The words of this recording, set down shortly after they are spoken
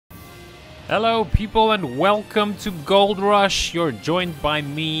Hello people and welcome to Gold Rush. You're joined by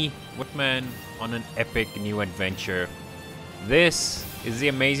me, WitMan, on an epic new adventure. This is the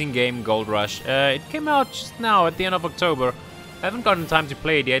amazing game Gold Rush. It came out just now at the end of October. I haven't gotten time to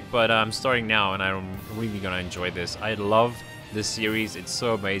play it yet, but I'm starting now and I'm really gonna enjoy this. I love this series, it's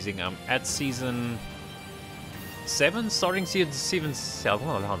so amazing. I'm at season 7, starting season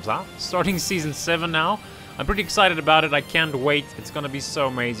 7 now. I'm pretty excited about it. I can't wait. It's gonna be so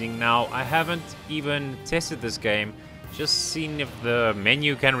amazing. Now, I haven't even tested this game. Just seen if the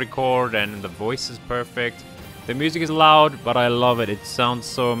menu can record and the voice is perfect. The music is loud, but I love it. It sounds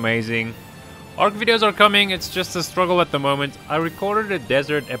so amazing. ARC videos are coming. It's just a struggle at the moment. I recorded a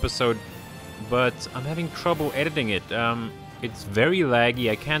desert episode, but I'm having trouble editing it. It's very laggy.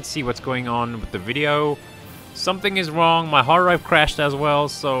 I can't see what's going on with the video. Something is wrong. My hard drive crashed as well,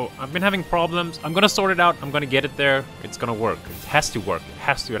 so I've been having problems. I'm gonna sort it out. I'm gonna get it there. It's gonna work. It has to work. It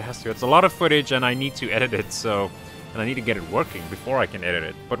has to. It's a lot of footage and I need to edit it, and I need to get it working before I can edit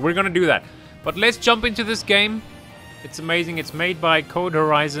it. But we're gonna do that. But let's jump into this game. It's amazing. It's made by Code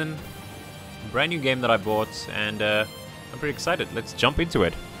Horizon. Brand new game that I bought, and I'm pretty excited. Let's jump into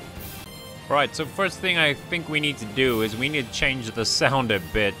it. Right, so first thing I think we need to do is we need to change the sound a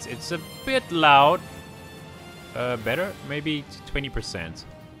bit. It's a bit loud. Better? Maybe 20%.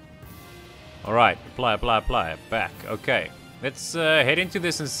 Alright, apply. Back. Okay. Let's head into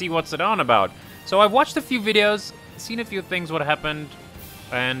this and see what's it on about. So I've watched a few videos, seen a few things what happened,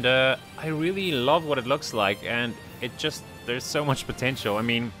 and I really love what it looks like, and it just, there's so much potential. I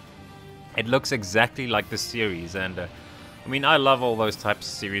mean, it looks exactly like the series, and I mean, I love all those types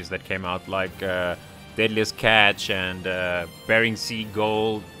of series that came out, like Deadliest Catch and Bering Sea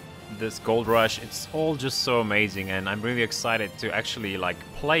Gold. This Gold Rush, it's all just so amazing, and I'm really excited to actually like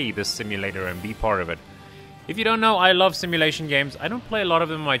play this simulator and be part of it. If you don't know, I love simulation games. I don't play a lot of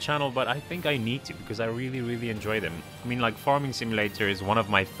them on my channel, but I think I need to because I really enjoy them. I mean, like Farming Simulator is one of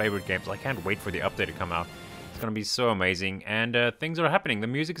my favorite games. I can't wait for the update to come out. It's gonna be so amazing, and things are happening. The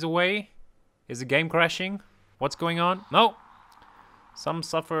music's away. Is the game crashing? What's going on? No. Some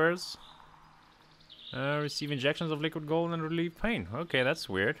sufferers receive injections of liquid gold and relieve pain. Okay, that's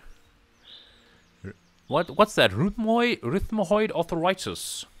weird. What's that? Rhythmoid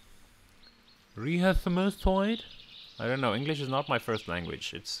arthritis. Rhythmoid? I don't know. English is not my first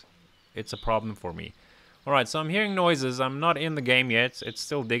language. It's a problem for me. Alright, so I'm hearing noises. I'm not in the game yet. It's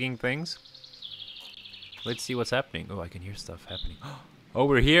still digging things. Let's see what's happening. Oh, I can hear stuff happening. Oh,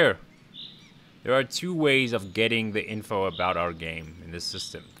 we're here. There are two ways of getting the info about our game in this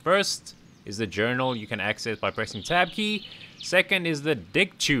system. First is the journal you can access by pressing tab key. Second is the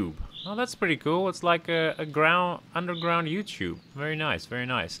dig tube. Oh, that's pretty cool. It's like a underground YouTube. Very nice, very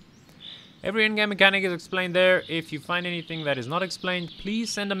nice. Every in-game mechanic is explained there. If you find anything that is not explained, please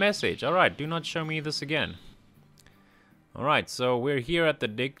send a message. Alright, do not show me this again. Alright, so we're here at the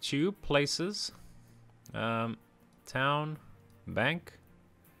dig tube. Places. Town. Bank.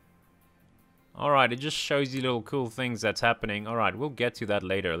 Alright, it just shows you little cool things that's happening. Alright, we'll get to that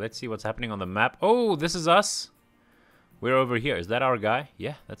later. Let's see what's happening on the map. Oh, this is us. We're over here. Is that our guy?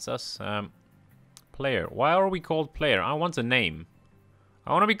 Yeah, that's us. Player. Why are we called player? I want a name.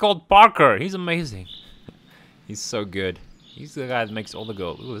 I want to be called Parker. He's amazing. He's so good. He's the guy that makes all the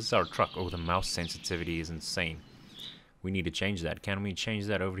gold. Ooh, this is our truck. Oh, the mouse sensitivity is insane. We need to change that. Can we change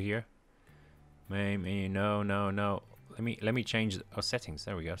that over here? Maybe. No. Let me change settings.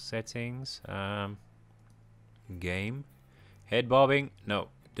 There we go. Settings. Game. Head bobbing. No.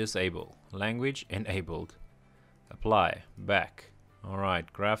 Disable. Language enabled. Apply. Back.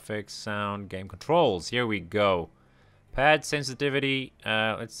 Alright. Graphics, sound, game controls. Here we go. Pad sensitivity.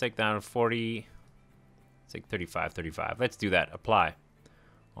 Let's take down 40. Let's take 35. Let's do that. Apply.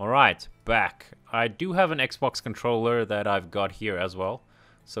 Alright. Back. I do have an Xbox controller that I've got here as well,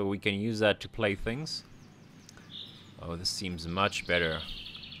 so we can use that to play things. Oh, this seems much better.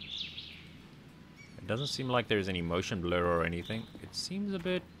 It doesn't seem like there's any motion blur or anything. It seems a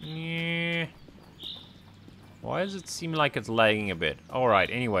bit... yeah. Why does it seem like it's lagging a bit?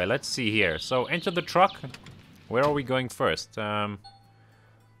 Alright, anyway, let's see here. So, enter the truck. Where are we going first?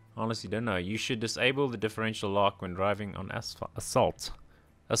 Honestly, don't know. You should disable the differential lock when driving on assault.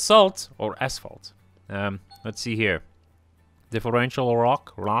 Assault or asphalt? Let's see here. Differential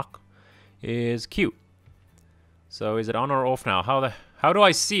lock is Q. So, is it on or off now? How do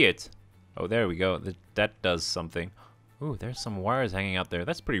I see it? Oh, there we go. That does something. Ooh, there's some wires hanging out there.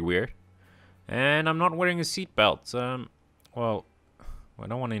 That's pretty weird. And I'm not wearing a seatbelt. Well, I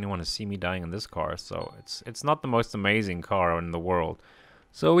don't want anyone to see me dying in this car, so it's not the most amazing car in the world.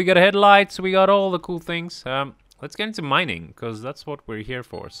 So we got headlights, we got all the cool things. Let's get into mining, because that's what we're here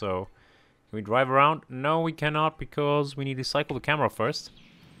for. So Can we drive around? No, we cannot because we need to cycle the camera first.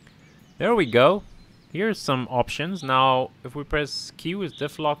 There we go. Here's some options. Now, if we press Q, is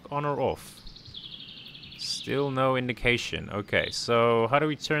diff lock on or off? Still no indication. Okay, so how do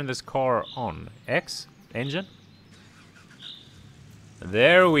we turn this car on? X? Engine?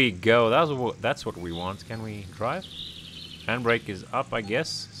 There we go. That's what we want. Can we drive? Handbrake is up, I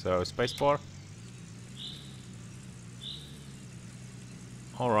guess. So, spacebar.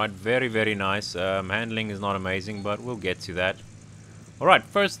 Alright, very, very nice. Handling is not amazing, but we'll get to that. Alright,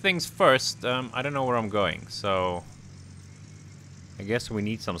 first things first. I don't know where I'm going, so... I guess we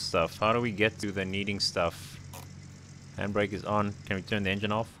need some stuff. How do we get to the needing stuff? Handbrake is on. Can we turn the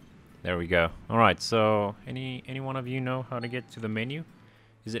engine off? There we go. Alright, so... Any one of you know how to get to the menu?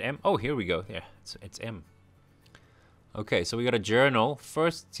 Is it M? Oh, here we go. Yeah, it's M. Okay, so we got a journal.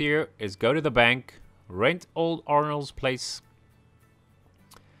 First here is go to the bank. Rent Old Arnold's place.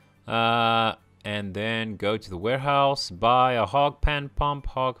 And then go to the warehouse, buy a hog pan pump,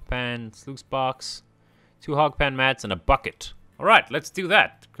 hog pan sluice box, 2 hog pan mats, and a bucket. Alright, let's do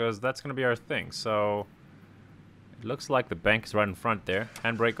that, because that's going to be our thing. So, it looks like the bank is right in front there.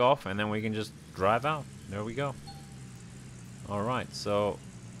 Handbrake off, and then we can just drive out. There we go. Alright, so,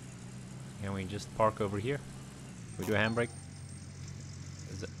 can we just park over here? Can we do a handbrake?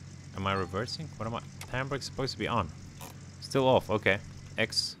 Am I reversing? What am I? Handbrake's supposed to be on. Still off, okay.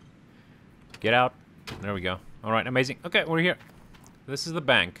 X. Get out. There we go. Alright, amazing. Okay, we're here. This is the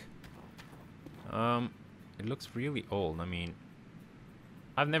bank. It looks really old. I mean,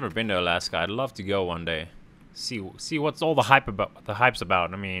 I've never been to Alaska. I'd love to go one day. See what's all the hype's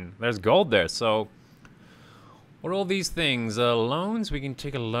about. I mean, there's gold there, so what are all these things? Loans, we can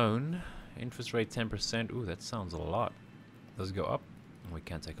take a loan. Interest rate 10%. Ooh, that sounds a lot. Does it go up? We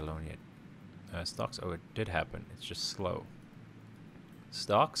can't take a loan yet. Stocks, oh, it did happen. It's just slow.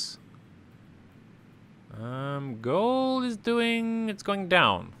 Stocks. Gold is it's going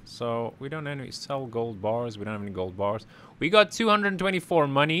down. So we don't any sell gold bars. We don't have any gold bars. We got 224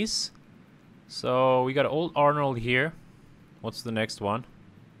 monies. So we got Old Arnold here. What's the next one?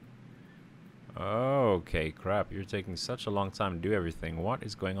 Okay, crap. You're taking such a long time to do everything. What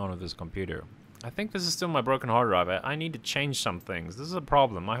is going on with this computer? I think this is still my broken hard drive. I need to change some things. This is a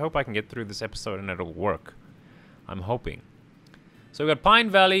problem. I hope I can get through this episode and it'll work. I'm hoping. So we got Pine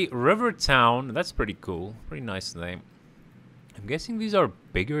Valley, Rivertown. That's pretty cool. Pretty nice name. I'm guessing these are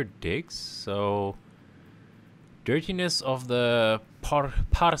bigger digs. So dirtiness of the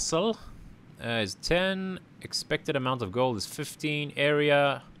parcel is 10. Expected amount of gold is 15.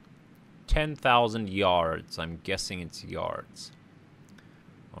 Area 10,000 yards. I'm guessing it's yards.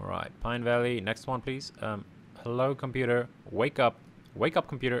 All right, Pine Valley. Next one, please. Hello, computer. Wake up. Wake up,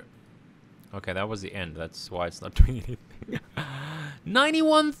 computer. Okay, that was the end. That's why it's not doing anything.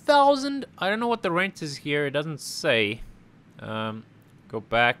 91,000. I don't know what the rent is here. It doesn't say. Go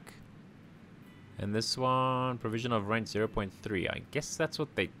back. And this one, provision of rent 0.3. I guess that's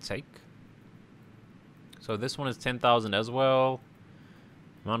what they take. So this one is 10,000 as well.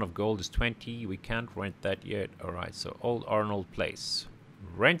 Amount of gold is 20. We can't rent that yet. All right, so Old Arnold Place.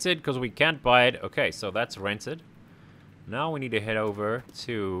 Rented because we can't buy it. Okay, so that's rented. Now we need to head over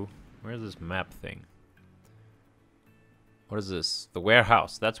to... Where's this map thing? What is this? The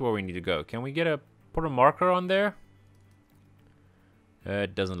warehouse. That's where we need to go. Can we put a marker on there?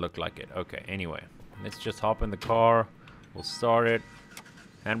 It doesn't look like it. Okay, anyway. Let's just hop in the car. We'll start it.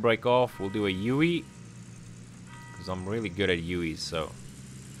 Handbrake off. We'll do a UE. Because I'm really good at UEs, so...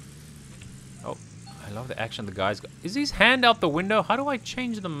 Oh, I love the action the guy's got. Is his hand out the window? How do I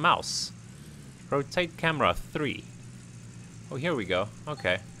change the mouse? Rotate camera 3. Oh, here we go.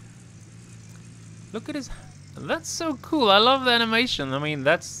 Okay. Look at his... That's so cool. I love the animation. I mean,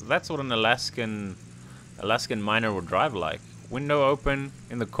 that's what an Alaskan miner would drive like. Window open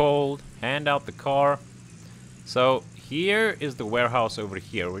in the cold, hand out the car. So here is the warehouse over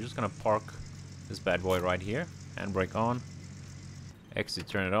here. We're just gonna park this bad boy right here. Handbrake on. Exit,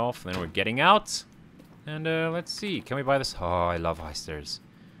 turn it off. Then we're getting out. And let's see. Can we buy this? Oh, I love heisters.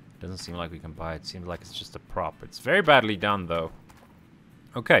 Doesn't seem like we can buy it. Seems like it's just a prop. It's very badly done though.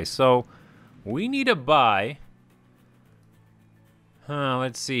 Okay, so we need to buy,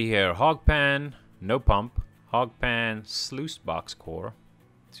 let's see here, hog pan, no pump, hog pan, sluice box core,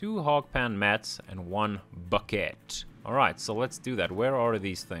 2 hog pan mats, and 1 bucket. Alright, so let's do that. Where are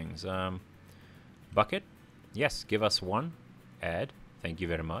these things? Bucket? Yes, give us 1. Add. Thank you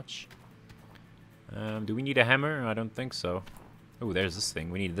very much. Do we need a hammer? I don't think so. Oh, there's this thing.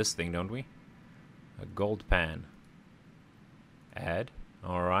 We need this thing, don't we? A gold pan. Add.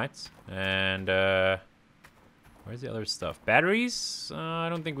 Alright. And Where's the other stuff? Batteries? I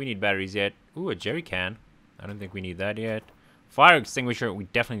don't think we need batteries yet. Ooh, a jerry can. I don't think we need that yet. Fire extinguisher. We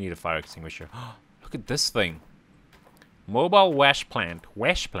definitely need a fire extinguisher. Look at this thing. Mobile wash plant.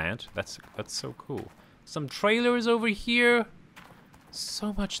 Wash plant? That's so cool. Some trailers over here.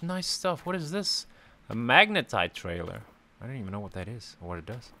 So much nice stuff. What is this? A magnetite trailer. I don't even know what that is or what it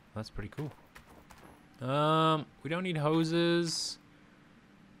does. That's pretty cool. We don't need hoses.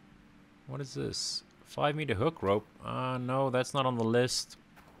 What is this? 5-meter hook rope. No, that's not on the list.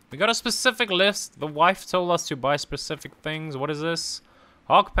 We got a specific list. The wife told us to buy specific things. What is this?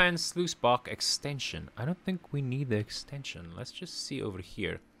 Hogpan sluice box extension. I don't think we need the extension. Let's just see over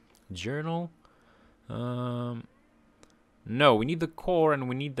here. Journal. No, we need the core and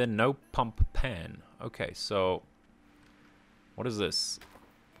we need the no pump pan. Okay, so what is this?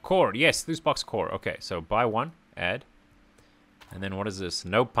 Core. Yes, sluice box core. Okay, so buy one, add. And then what is this?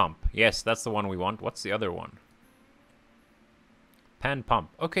 No pump. Yes, that's the one we want. What's the other one? Pan pump.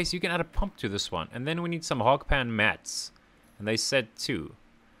 Okay, so you can add a pump to this one. And then we need some hog pan mats. And they said 2.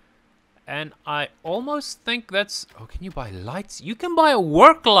 And I almost think that's... Oh, can you buy lights? You can buy a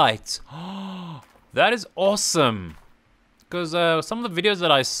work light. Oh, that is awesome. Because some of the videos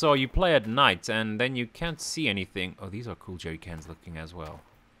that I saw, you play at night and then you can't see anything. Oh, these are cool jerry cans looking as well.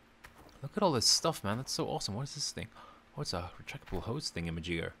 Look at all this stuff, man. That's so awesome. What is this thing? Oh, it's a retractable hose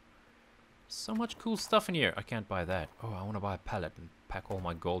thingamajigger. So much cool stuff in here. I can't buy that. Oh, I want to buy a pallet and pack all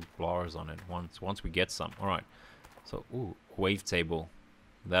my gold bars on it once we get some. All right. So, ooh, wave table.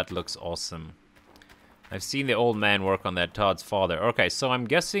 That looks awesome. I've seen the old man work on that, Todd's father. Okay, so I'm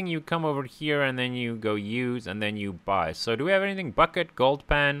guessing you come over here and then you go use and then you buy. So do we have anything? Bucket, gold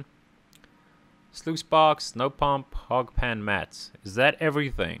pan, sluice box, no pump, hog pan mats. Is that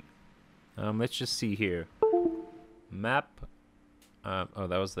everything? Let's just see here. Map. Oh,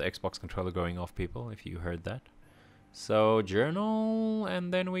 that was the Xbox controller going off, people, if you heard that. So, journal,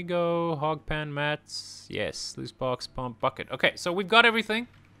 and then we go hog pan mats. Yes, sluice box, pump, bucket. Okay, so we've got everything.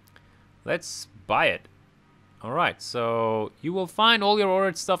 Let's buy it. All right, so you will find all your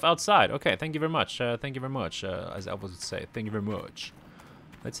ordered stuff outside. Okay, thank you very much. Thank you very much, as I would say. Thank you very much.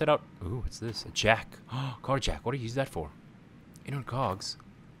 Let's head out. Ooh, what's this? A jack. Oh, car jack. What do you use that for? Inner cogs.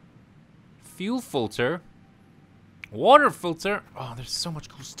 Fuel filter. Water filter. Oh, there's so much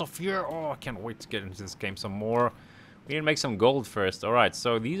cool stuff here. Oh, I can't wait to get into this game some more. We need to make some gold first. All right,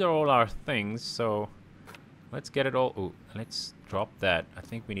 so these are all our things. So let's get it all. Ooh, let's drop that. I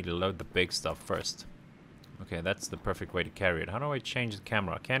think we need to load the big stuff first. Okay, that's the perfect way to carry it. How do I change the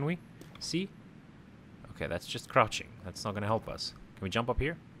camera? Can we? See? Okay, that's just crouching. That's not going to help us. Can we jump up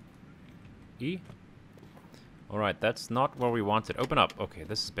here? E? Alright, that's not where we want it. Open up. Okay,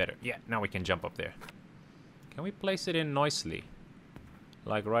 this is better. Yeah, now we can jump up there. Can we place it in nicely?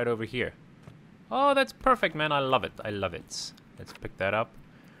 Like right over here. Oh, that's perfect, man. I love it. I love it. Let's pick that up.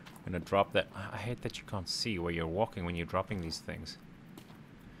 I'm going to drop that. I hate that you can't see where you're walking when you're dropping these things.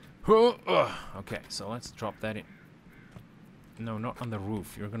 Okay, so let's drop that in. No, not on the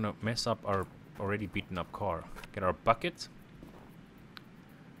roof. You're gonna mess up our already beaten up car. Get our bucket.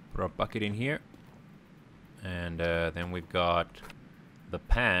 Put our bucket in here. And then we've got the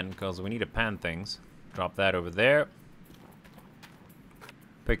pan, because we need to pan things. Drop that over there.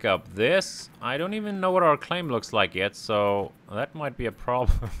 Pick up this. I don't even know what our claim looks like yet, so that might be a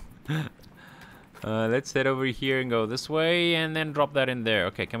problem. Let's head over here and go this way and then drop that in there.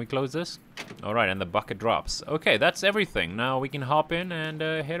 Okay, can we close this? All right, and the bucket drops. Okay, that's everything. Now we can hop in and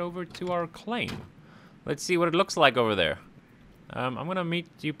head over to our claim. Let's see what it looks like over there. I'm gonna meet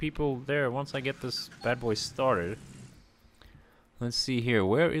you people there once I get this bad boy started. Let's see here.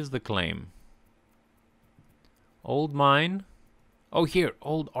 Where is the claim? Old mine. Oh, here,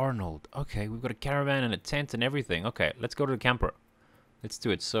 Old Arnold. Okay, we've got a caravan and a tent and everything. Okay, let's go to the camper. Let's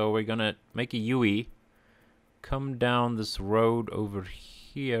do it. So we're gonna make a UE. Come down this road over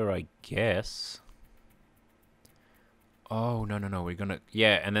here, I guess. Oh, no, no, no. We're gonna...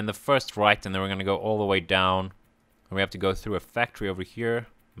 Yeah, and then the first right, and then we're gonna go all the way down. And we have to go through a factory over here.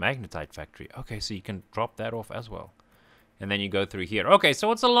 Magnetite factory. Okay, so you can drop that off as well. And then you go through here. Okay,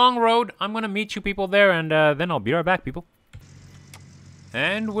 so it's a long road. I'm gonna meet you people there, and then I'll be right back, people.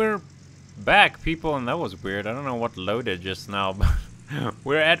 And we're back, people, and that was weird. I don't know what loaded just now, but...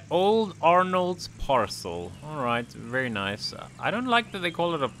 We're at Old Arnold's parcel. Alright, very nice. I don't like that they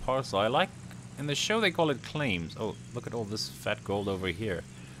call it a parcel. I like, in the show they call it claims. Oh, look at all this fat gold over here.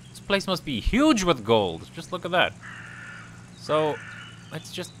 This place must be huge with gold. Just look at that. So,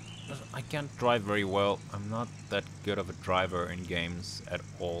 let's just... I can't drive very well. I'm not that good of a driver in games at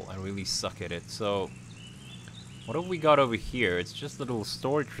all. I really suck at it. So, what have we got over here? It's just a little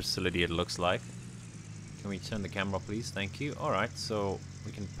storage facility, it looks like. Can we turn the camera, please? Thank you. Alright, so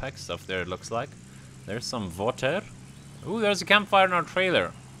we can pack stuff there, it looks like. There's some water. Ooh, there's a campfire in our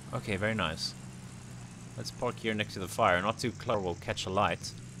trailer. Okay, very nice. Let's park here next to the fire. Not too clever, we'll catch a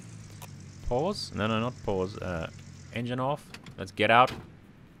light. Pause? No, not pause. Engine off. Let's get out.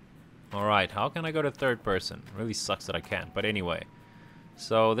 Alright, how can I go to third person? Really sucks that I can't, but anyway.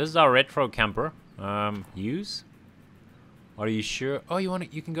 So, this is our retro camper. Use? Are you sure? Oh,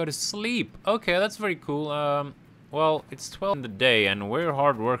 you can go to sleep. Okay, that's very cool. Well, it's 12 in the day and we're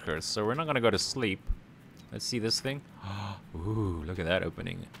hard workers, so we're not gonna go to sleep. Let's see this thing. Ooh, look at that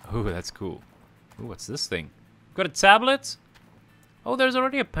opening. Ooh, that's cool. Ooh, what's this thing? Got a tablet? Oh, there's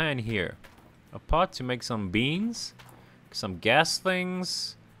already a pan here. A pot to make some beans. Some gas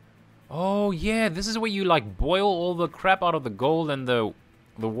things. Oh, yeah, this is where you, like, boil all the crap out of the gold and the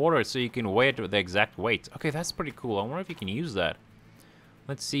water so you can weigh it with the exact weight. Okay, that's pretty cool. I wonder if you can use that.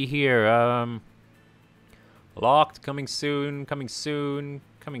 Let's see here. Locked, coming soon, coming soon,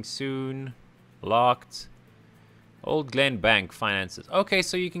 coming soon. Locked. Old Glen Bank finances. Okay,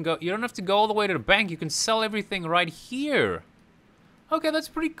 so you can go. You don't have to go all the way to the bank. You can sell everything right here. Okay, that's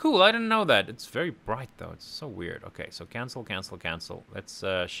pretty cool. I didn't know that. It's very bright though. It's so weird. Okay, so cancel, cancel, cancel. Let's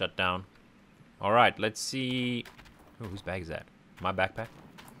shut down. All right, let's see. Oh, whose bag is that? My backpack.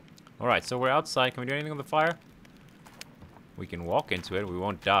 All right, so we're outside. Can we do anything on the fire? We can walk into it. We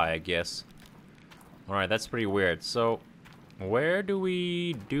won't die, I guess. All right, that's pretty weird. So, where do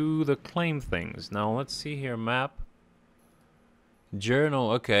we do the claim things? Now, let's see here. Map.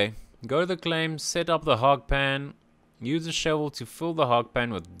 Journal. Okay. Go to the claim. Set up the hog pan. Use a shovel to fill the hog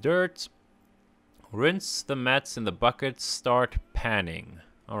pan with dirt. Rinse the mats in the bucket. Start panning.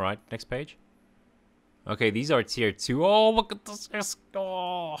 All right, next page. Okay, these are tier 2. Oh, look at this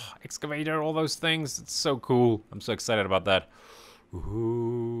excavator, all those things. It's so cool. I'm so excited about that.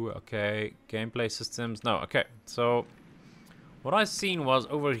 Ooh, okay. Gameplay systems. No, okay. So, what I seen was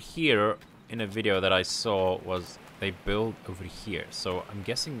over here in a video that I saw was they build over here. So, I'm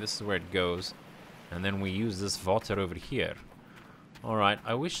guessing this is where it goes. And then we use this water over here. Alright,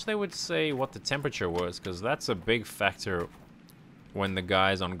 I wish they would say what the temperature was, because that's a big factor when the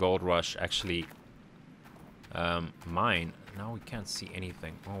guys on Gold Rush actually mine. Now we can't see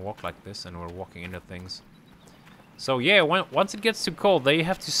anything. We'll walk like this and we're walking into things. So yeah, once it gets too cold, they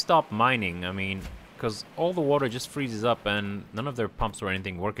have to stop mining. I mean, because all the water just freezes up and none of their pumps or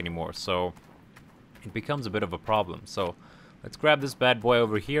anything work anymore. So it becomes a bit of a problem. So let's grab this bad boy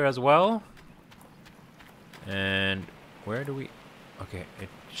over here as well. And where do we... Okay, it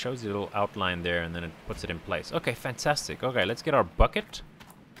shows the little outline there and then it puts it in place. Okay, fantastic. Okay, let's get our bucket.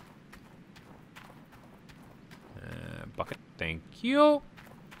 Bucket, thank you.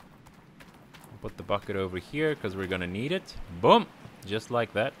 Put the bucket over here because we're gonna need it. Boom! Just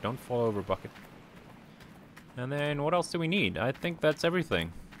like that. Don't fall over, bucket. And then what else do we need? I think that's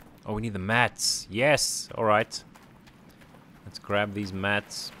everything. Oh, we need the mats. Yes! Alright. Let's grab these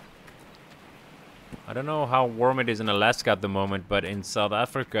mats. I don't know how warm it is in Alaska at the moment, but in South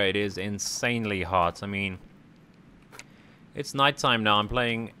Africa it is insanely hot. I mean, it's nighttime now. I'm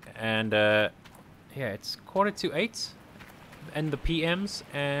playing and yeah, it's 7:45 and the PMs,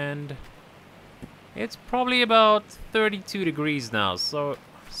 and it's probably about 32 degrees now. So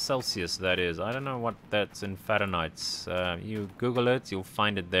Celsius, that is. I don't know what that's in Fahrenheit. You Google it, you'll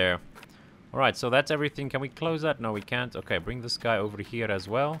find it there. Alright, so that's everything. Can we close that? No, we can't. Okay, bring this guy over here as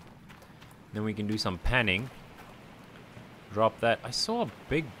well. Then we can do some panning. Drop that. I saw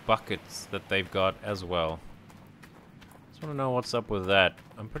big buckets that they've got as well. Just want to know what's up with that.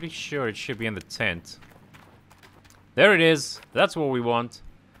 I'm pretty sure it should be in the tent. There it is. That's what we want.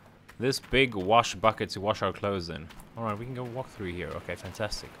 This big wash bucket to wash our clothes in. Alright, we can go walk through here. Okay,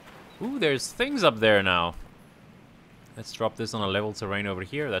 fantastic. Ooh, there's things up there now. Let's drop this on a level terrain over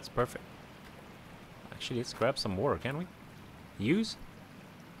here. That's perfect. Actually, let's grab some more, can we? Use?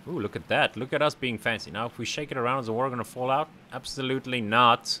 Ooh, look at that. Look at us being fancy. Now, if we shake it around, is the water going to fall out? Absolutely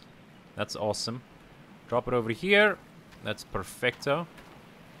not. That's awesome. Drop it over here. That's perfecto.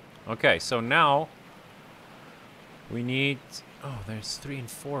 Okay, so now we need... Oh, there's 3 and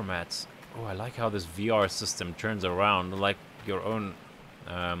 4 mats. Oh, I like how this VR system turns around like your own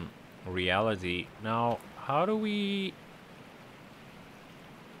reality. Now, how do we...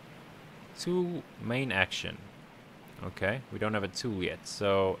 Tool main action. Okay, we don't have a tool yet.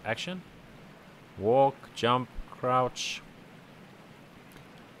 So, action. Walk, jump, crouch.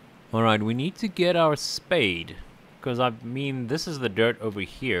 Alright, we need to get our spade. Because, I mean, this is the dirt over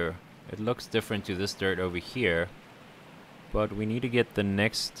here. It looks different to this dirt over here. But we need to get the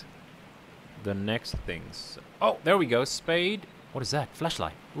next things. Oh, there we go. Spade. What is that?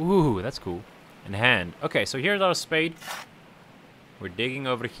 Flashlight. Ooh, that's cool. in hand. Okay, so here's our spade. We're digging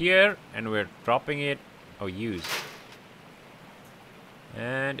over here, and we're dropping it. Oh, use.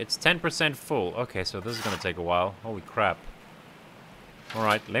 And it's 10% full. Okay, so this is gonna take a while. Holy crap.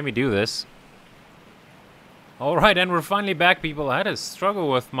 Alright, let me do this. Alright, and we're finally back, people. I had a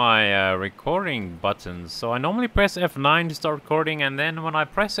struggle with my recording buttons. So I normally press F9 to start recording, and then when I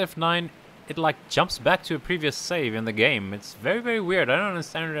press F9, it like jumps back to a previous save in the game. It's very, very weird. I don't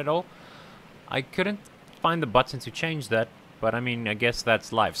understand it at all. I couldn't find the button to change that, but I mean, I guess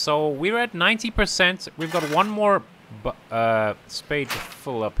that's life. So we're at 90%. We've got one more spade to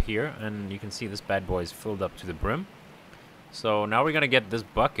fill up here, and you can see this bad boy is filled up to the brim. So now we're gonna get this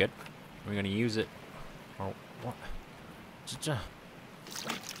bucket. We're gonna use it. Oh, what?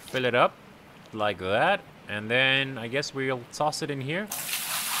 Fill it up like that, and then I guess we'll toss it in here,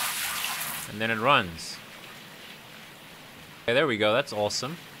 and then it runs. Okay, there we go. That's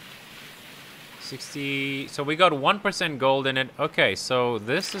awesome. 60. So we got 1% gold in it. Okay, so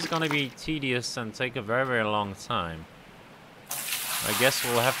this is gonna be tedious and take a very, very long time. I guess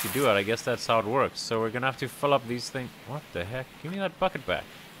we'll have to do it. I guess that's how it works. So we're gonna have to fill up these things. What the heck? Give me that bucket back.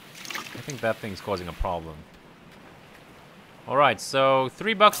 I think that thing's causing a problem. Alright, so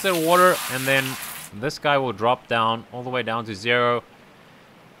 3 bucks of water, and then this guy will drop down all the way down to 0.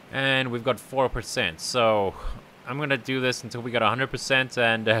 And we've got 4%. So I'm gonna do this until we got 100%,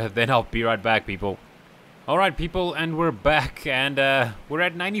 and then I'll be right back, people. Alright, people, and we're back, and we're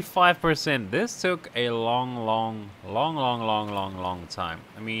at 95%. This took a long time.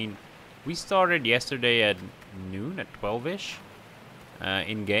 I mean, we started yesterday at noon, at 12-ish.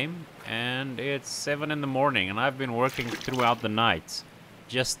 In game, and it's 7 in the morning, and I've been working throughout the night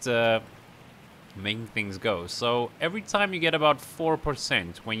just making things go. So every time you get about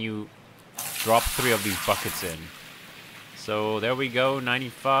 4% when you drop 3 of these buckets in. So there we go,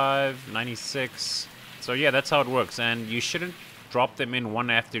 95, 96. So yeah, that's how it works, and you shouldn't drop them in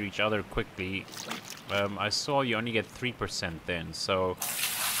one after each other quickly. I saw you only get 3% then, so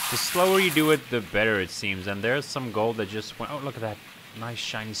the slower you do it, the better it seems. And there's some gold that just went. Oh, look at that. Nice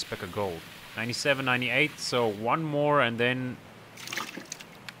shiny speck of gold. 97, 98, so one more, and then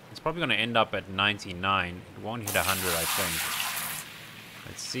it's probably going to end up at 99. It won't hit 100, I think.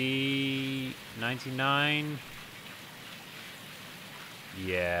 Let's see. 99.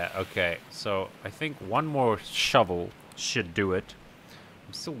 Yeah, okay. So I think one more shovel should do it.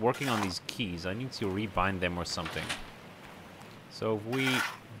 I'm still working on these keys. I need to rebind them or something. So if we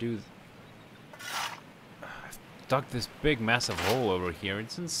do... dug this big massive hole over here.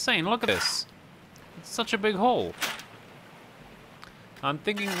 It's insane. Look at this. It's such a big hole. I'm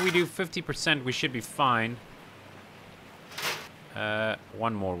thinking we do 50%, we should be fine.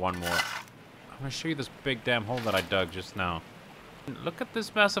 One more. I'm gonna show you this big damn hole that I dug just now. Look at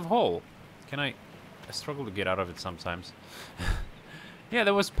this massive hole. Can I struggle to get out of it sometimes. Yeah,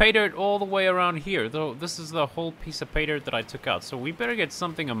 there was pay dirt all the way around here, though this is the whole piece of pay dirt that I took out. So we better get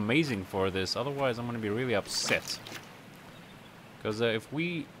something amazing for this, otherwise I'm going to be really upset. Because if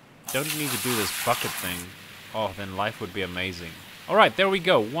we don't need to do this bucket thing, oh, then life would be amazing. Alright, there we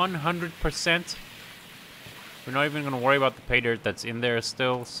go, 100%. We're not even going to worry about the pay dirt that's in there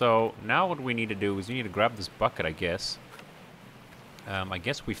still. So now what we need to do is we need to grab this bucket, I guess. I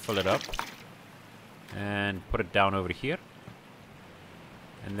guess we fill it up and put it down over here.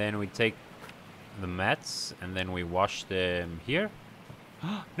 And then we take the mats and then we wash them here.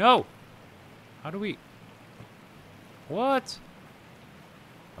 No! How do we... What?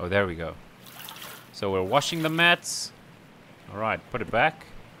 Oh, there we go. So we're washing the mats. Alright, put it back.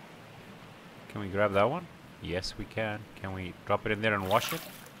 Can we grab that one? Yes, we can. Can we drop it in there and wash it?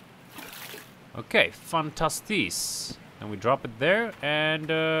 Okay, fantastis. And we drop it there. And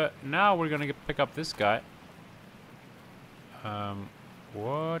now we're gonna pick up this guy.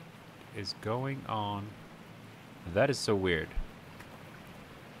 What is going on? That is so weird.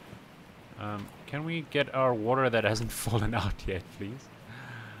 Can we get our water that hasn't fallen out yet, please?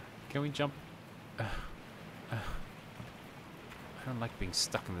 Can we jump? I don't like being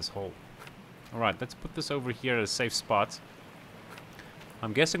stuck in this hole. Alright, let's put this over here at a safe spot.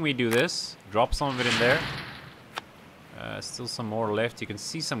 I'm guessing we do this. Drop some of it in there. Still some more left. You can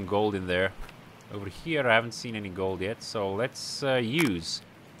see some gold in there. Over here, I haven't seen any gold yet, so let's use.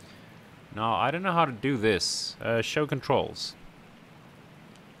 Now, I don't know how to do this. Show controls.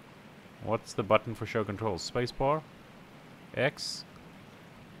 What's the button for show controls? Spacebar? X?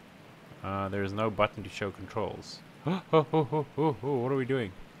 There's no button to show controls. What are we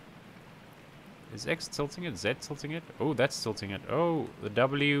doing? Is X tilting it? Z tilting it? Oh, that's tilting it. Oh, the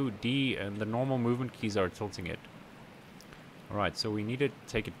W, D, and the normal movement keys are tilting it. Alright, so we need to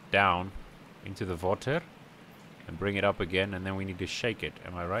take it down. into the water and bring it up again, and then we need to shake it.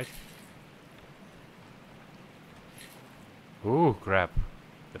 Am I right? Ooh, crap.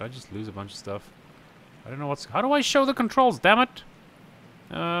 Did I just lose a bunch of stuff? I don't know what's... How do I show the controls, damn it?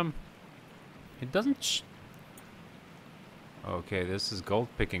 It doesn't... Okay, this is gold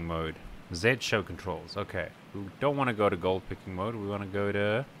picking mode. Z show controls. Okay. We don't want to go to gold picking mode. We want to go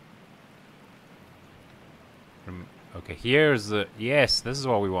to... Okay, here's the... Yes, this is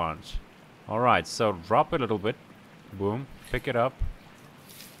what we want. Alright, so drop it a little bit. Boom. Pick it up.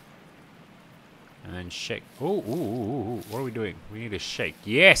 And then shake. Ooh, ooh, ooh, ooh. What are we doing? We need to shake.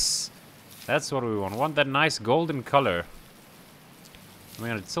 Yes! That's what we want. We want that nice golden color. We're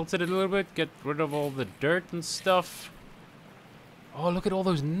gonna tilt it a little bit. Get rid of all the dirt and stuff. Oh, look at all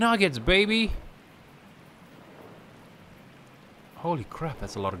those nuggets, baby! Holy crap,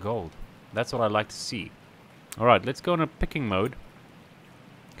 that's a lot of gold. That's what I like to see. Alright, let's go into picking mode.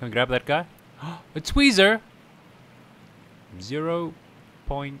 Can we grab that guy? A tweezer!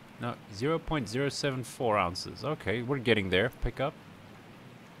 0.074 ounces. Okay, we're getting there. Pick up.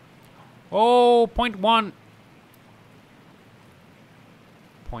 Oh, 0.1.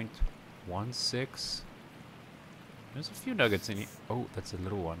 0.16. There's a few nuggets in here. Oh, that's a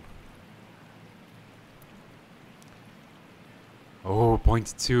little one. Oh,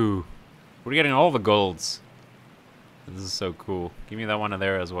 0.2. We're getting all the golds. This is so cool. Give me that one in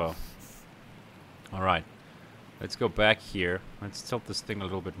there as well. Alright. Let's go back here. Let's tilt this thing a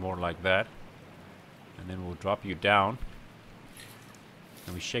little bit more like that. And then we'll drop you down.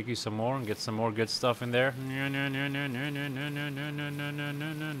 And we shake you some more and get some more good stuff in there.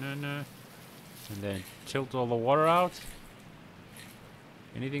 And then tilt all the water out.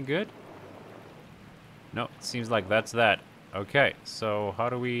 Anything good? No, it seems like that's that. Okay, so how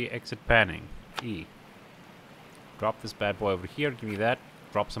do we exit panning? E. Drop this bad boy over here. Give me that.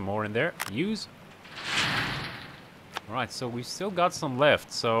 Drop some more in there. Use. Alright, so we've still got some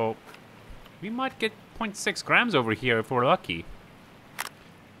left. So we might get 0.6 grams over here if we're lucky.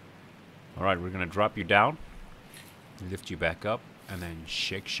 Alright, we're going to drop you down. Lift you back up. And then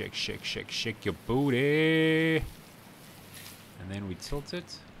shake, shake, shake, shake, shake your booty. And then we tilt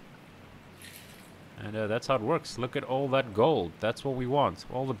it. And that's how it works. Look at all that gold. That's what we want.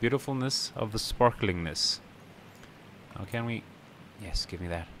 All the beautifulness of the sparklingness. Now can we... Yes, give me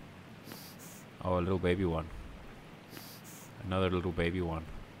that. Oh, a little baby one. Another little baby one.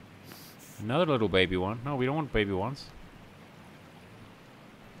 Another little baby one. No, we don't want baby ones.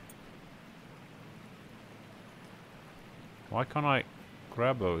 Why can't I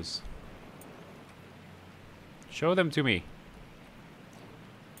grab those? Show them to me.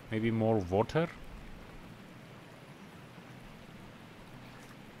 Maybe more water?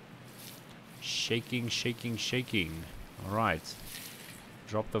 Shaking, shaking, shaking. Alright.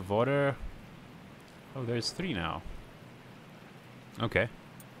 Drop the water. Oh, there's 3 now. Okay.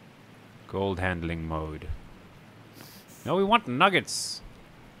 Gold handling mode. No, we want nuggets.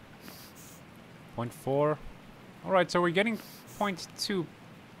 0.4. Alright, so we're getting 0.2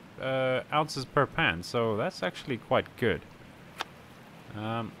 ounces per pan, so that's actually quite good.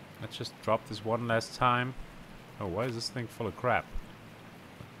 Let's just drop this one last time. Oh, why is this thing full of crap?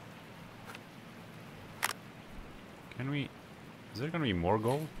 Can we... Is there gonna be more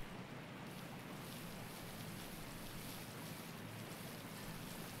gold?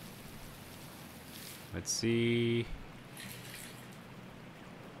 Let's see...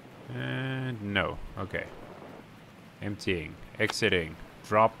 And no. Okay. Emptying, exiting,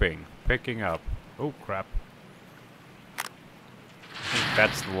 dropping, picking up. Oh, crap. I think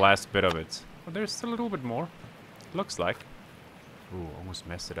that's the last bit of it. Oh, there's still a little bit more. Looks like. Ooh, almost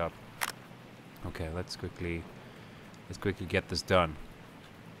messed it up. Okay, let's quickly get this done.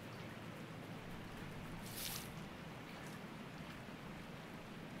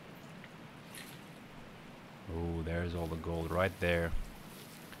 Oh, there's all the gold right there.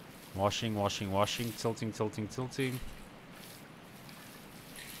 Washing, washing, washing, tilting, tilting, tilting.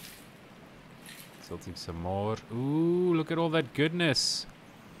 Tilting some more. Ooh, look at all that goodness.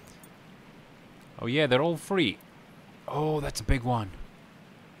 Oh yeah, they're all free. Oh, that's a big one.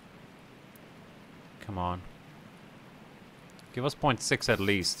 Come on. Give us 0.6 at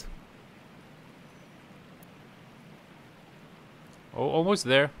least. Oh, almost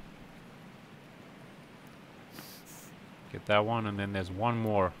there. Get that one, and then there's one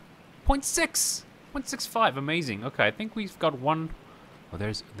more. 0.6! 0.65, amazing. Okay, I think we've got one. Oh,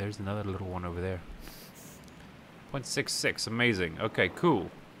 there's another little one over there. 0.66, amazing. Okay, cool.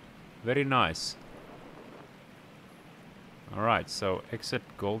 Very nice. Alright, so exit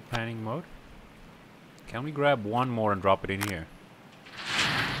gold panning mode. Can we grab one more and drop it in here?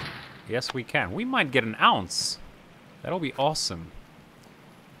 Yes, we can. We might get an ounce. That'll be awesome.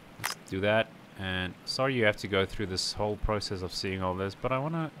 Let's do that. And sorry you have to go through this whole process of seeing all this, but I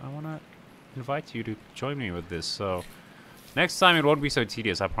wanna invite you to join me with this. So next time it won't be so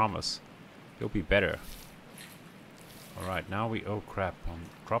tedious, I promise. It'll be better. All right, now we. Oh crap! I'm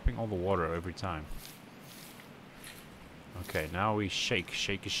dropping all the water every time. Okay, now we shake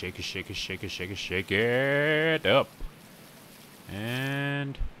it up,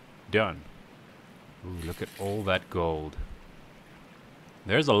 and done. Ooh, look at all that gold.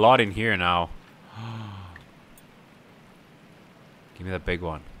 There's a lot in here now. Give me that big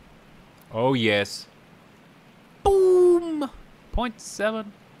one. Oh, yes. Boom! 0.7.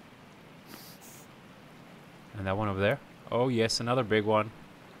 And that one over there. Oh, yes, another big one.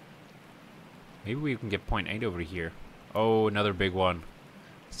 Maybe we can get 0.8 over here. Oh, another big one.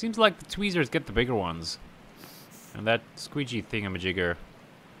 Seems like the tweezers get the bigger ones. And that squeegee thingamajigger.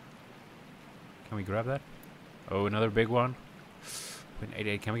 Can we grab that? Oh, another big one.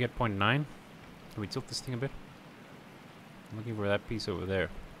 0.88. Can we get 0.9? Can we tilt this thing a bit? I'm looking for that piece over there.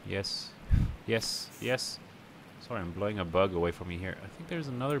 Yes. Yes. Yes. Sorry, I'm blowing a bug away from me here. I think there's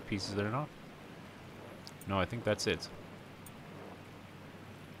another piece. Is there not? No, I think that's it.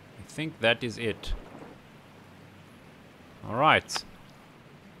 I think that is it. Alright.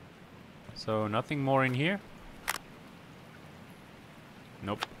 So, nothing more in here?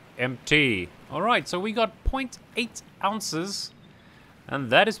 Nope. Empty. Alright, so we got 0.8 ounces. And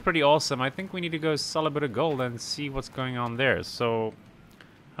that is pretty awesome. I think we need to go sell a bit of gold and see what's going on there. So,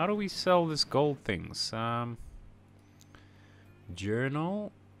 how do we sell this gold things?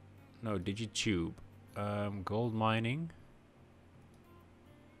 Journal? No, Digitube. Gold mining?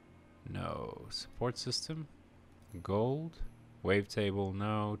 No. Support system? Gold? Wavetable?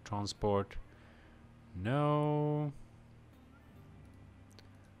 No. Transport? No.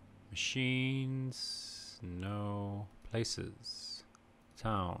 Machines? No. Places?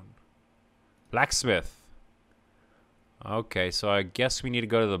 Town? Blacksmith? Okay, so I guess we need to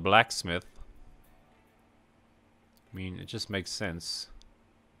go to the blacksmith. I mean, it just makes sense.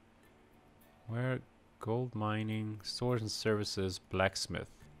 Where? Gold mining, stores and services, blacksmith.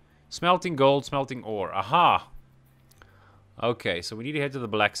 Smelting gold, smelting ore. Aha! Okay, so we need to head to the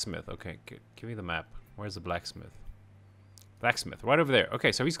blacksmith. Okay, give me the map. Where's the blacksmith? Blacksmith, right over there.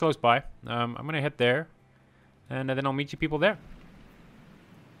 Okay, so he's close by. I'm gonna head there. And then I'll meet you people there.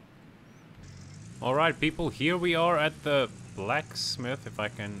 Alright, people, here we are at the blacksmith. If I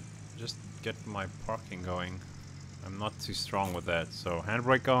can just get my parking going. I'm not too strong with that. So,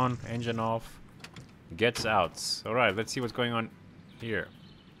 handbrake on, engine off. Gets out. Alright, let's see what's going on here.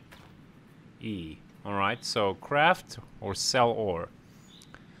 E. Alright, so craft or sell ore.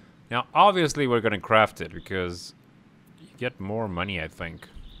 Now, obviously we're gonna craft it because you get more money, I think.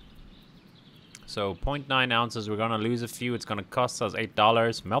 So, 0.9 ounces, we're gonna lose a few. It's gonna cost us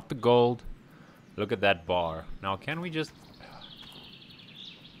 $8. Melt the gold. Look at that bar. Now, can we just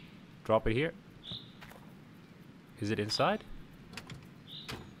drop it here? Is it inside?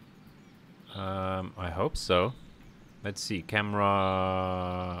 I hope so. Let's see.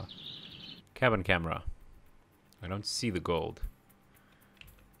 Camera. Cabin camera. I don't see the gold.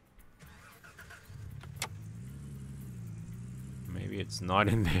 Maybe it's not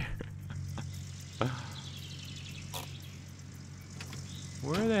in there.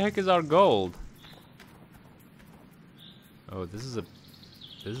 Where the heck is our gold? Oh, this is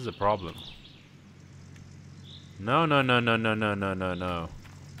a problem. No, no, no, no, no, no, no, no, no.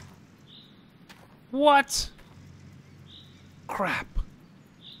 What? Crap.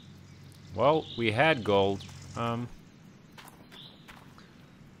 Well, we had gold. I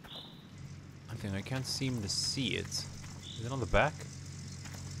think I can't seem to see it. Is it on the back?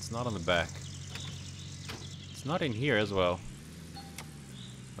 It's not on the back. It's not in here as well.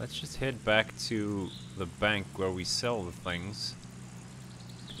 Let's just head back to the bank where we sell the things.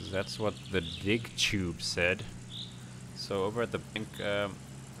 Because that's what the dig tube said. So over at the bank, oh,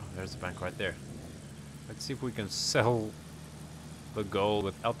 there's the bank right there. Let's see if we can sell the gold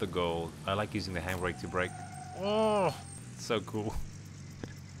without the gold. I like using the handbrake to brake. Oh, so cool.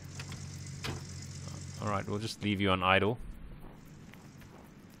 Alright, we'll just leave you on idle.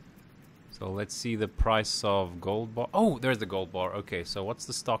 So let's see the price of gold bar. Oh, there's the gold bar. Okay, so what's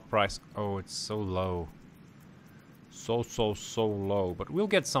the stock price? Oh, it's so low. So low. But we'll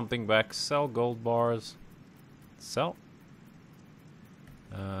get something back. Sell gold bars. Sell.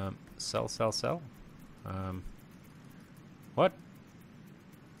 Sell. What?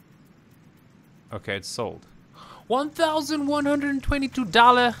 Okay, it's sold.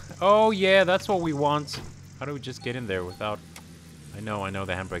 $1,122. Oh yeah, that's what we want. How do we just get in there without I know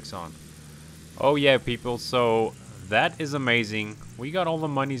the handbrake's on. Oh yeah, people, so that is amazing. We got all the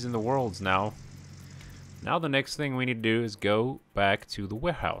monies in the world now. Now the next thing we need to do is go back to the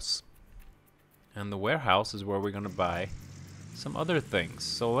warehouse. And the warehouse is where we're gonna buy some other things.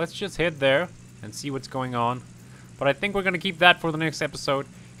 So let's just head there and see what's going on. But I think we're gonna keep that for the next episode.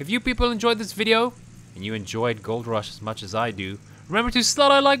 If you people enjoyed this video, and you enjoyed Gold Rush as much as I do, remember to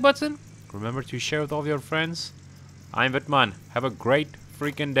slap that like button. Remember to share with all your friends. I'm WitMan. Have a great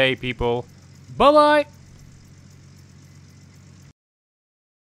freaking day, people. Bye-bye!